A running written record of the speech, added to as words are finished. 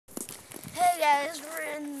guys, we're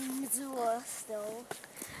in Missoula still.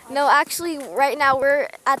 No, actually, right now we're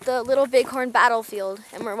at the Little Bighorn battlefield,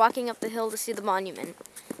 and we're walking up the hill to see the monument.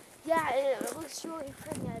 Yeah, it looks really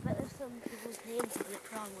pretty. I bet there's some people's names in it,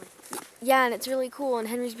 probably. Yeah, and it's really cool, and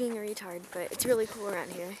Henry's being a retard, but it's really cool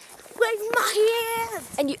around here. Where's my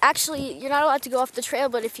hands? And you're not allowed to go off the trail,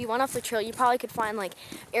 but if you went off the trail, you probably could find, like,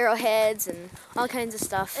 arrowheads and all kinds of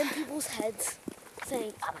stuff. And people's heads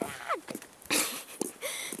saying, oh my God!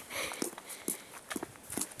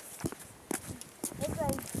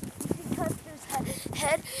 Custer's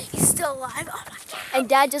head, he's still alive. Oh my God! And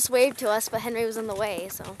Dad just waved to us, but Henry was in the way,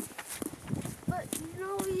 so. But you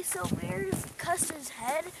know what's so weird? Custer's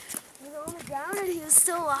head was on the ground and he was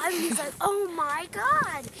still alive. And he's like, oh my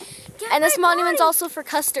God! And this monument's also for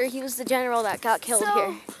Custer. He was the general that got killed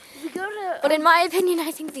here. We go to. But in my opinion,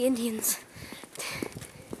 I think the Indians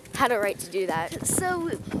had a right to do that.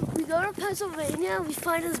 So we go to Pennsylvania. We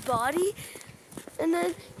find his body. And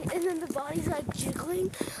then the body's like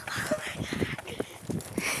jiggling. Oh my God.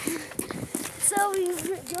 So we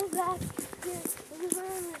go back and we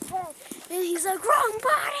run his head. And he's like, wrong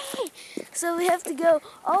body! So we have to go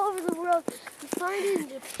all over the world. We find it in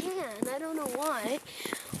Japan. I don't know why.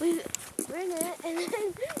 We bring it and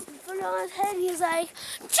then we put it on his head. He's like,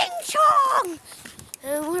 ching chong!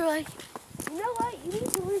 And we're like, you know what? You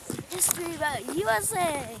need to learn some history about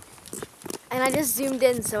USA. And I just zoomed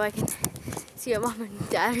in so I can see what Mom and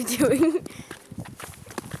Dad are doing.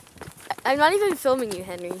 I'm not even filming you,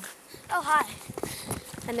 Henry. Oh, hi.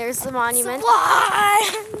 And there's the monument. Why?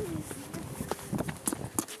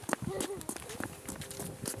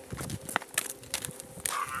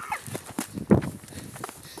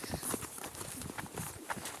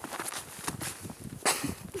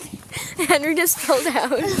 Henry just fell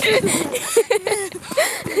down.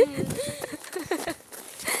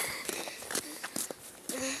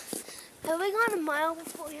 Have we gone a mile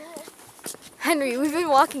before yet? Henry, we've been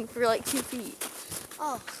walking for like 2 feet.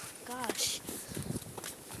 Oh, gosh.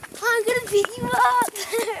 I'm gonna beat you up!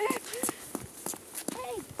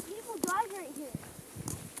 Hey, people died right here.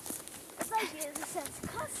 It's like it says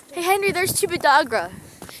custard. Hey Henry, there's Chupacabra.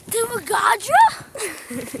 Chupacabra?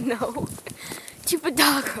 No.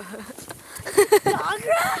 Chupacabra.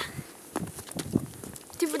 Dagra?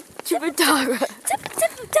 Chupacabra.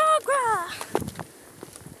 Chupacabra!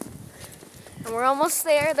 And we're almost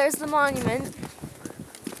there. There's the monument.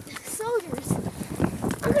 Soldiers.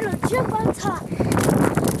 I'm gonna jump on top.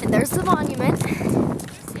 And there's the monument.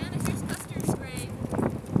 Here's Custer's grave.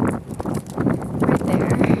 Right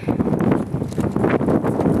there.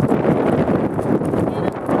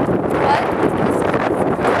 What?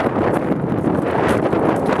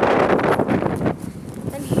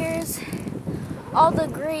 And here's all the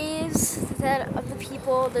graves of the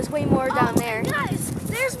people. There's way more down there. Guys,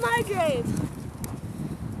 there's my grave.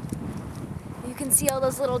 You can see all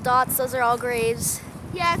those little dots. Those are all graves.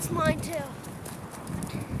 Yeah, it's mine too.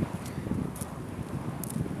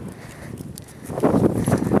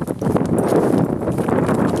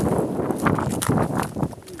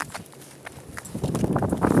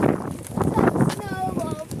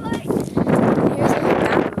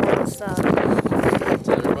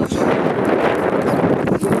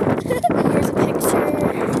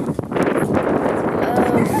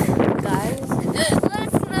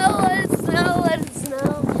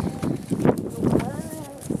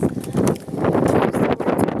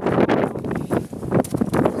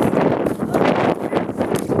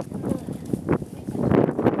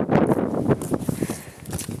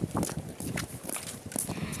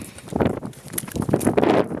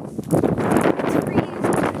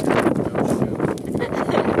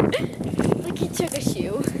 Took a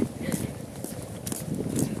shoe.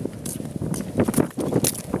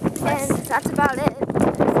 And that's about it.